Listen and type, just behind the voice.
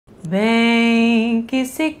Bem que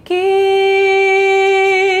se quis,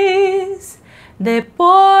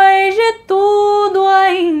 depois de tudo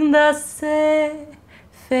ainda ser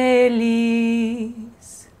feliz,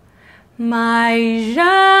 mas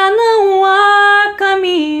já não há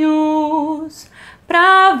caminhos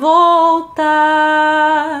pra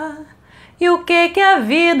voltar. E o que a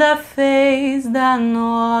vida fez da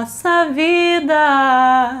nossa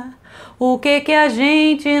vida? O que a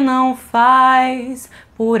gente não faz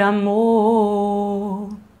por amor?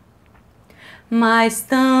 Mas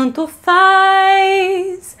tanto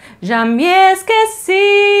faz, já me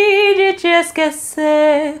esqueci de te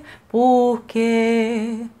esquecer,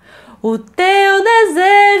 porque o teu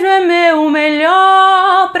desejo é meu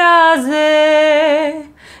melhor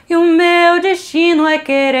prazer, e o meu destino é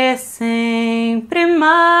querer sempre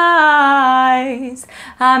mais.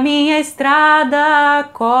 A minha estrada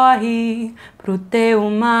corre pro teu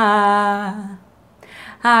mar.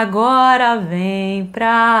 Agora vem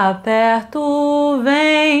pra perto,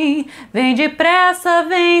 vem, vem depressa,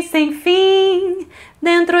 vem sem fim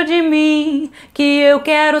dentro de mim, que eu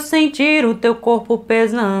quero sentir o teu corpo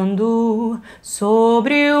pesando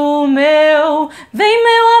sobre o meu. Vem,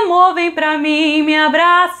 meu amor, vem pra mim, me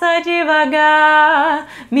abraça devagar,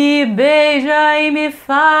 me beija e me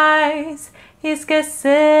faz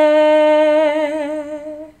esquecer.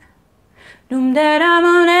 Dum da da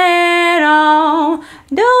dum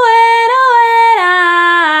do it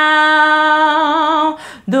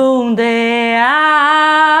dum de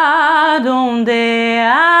a dum de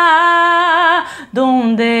a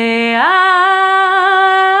dum de a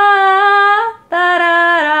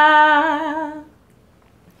tarará.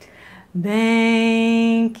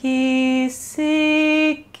 Bem que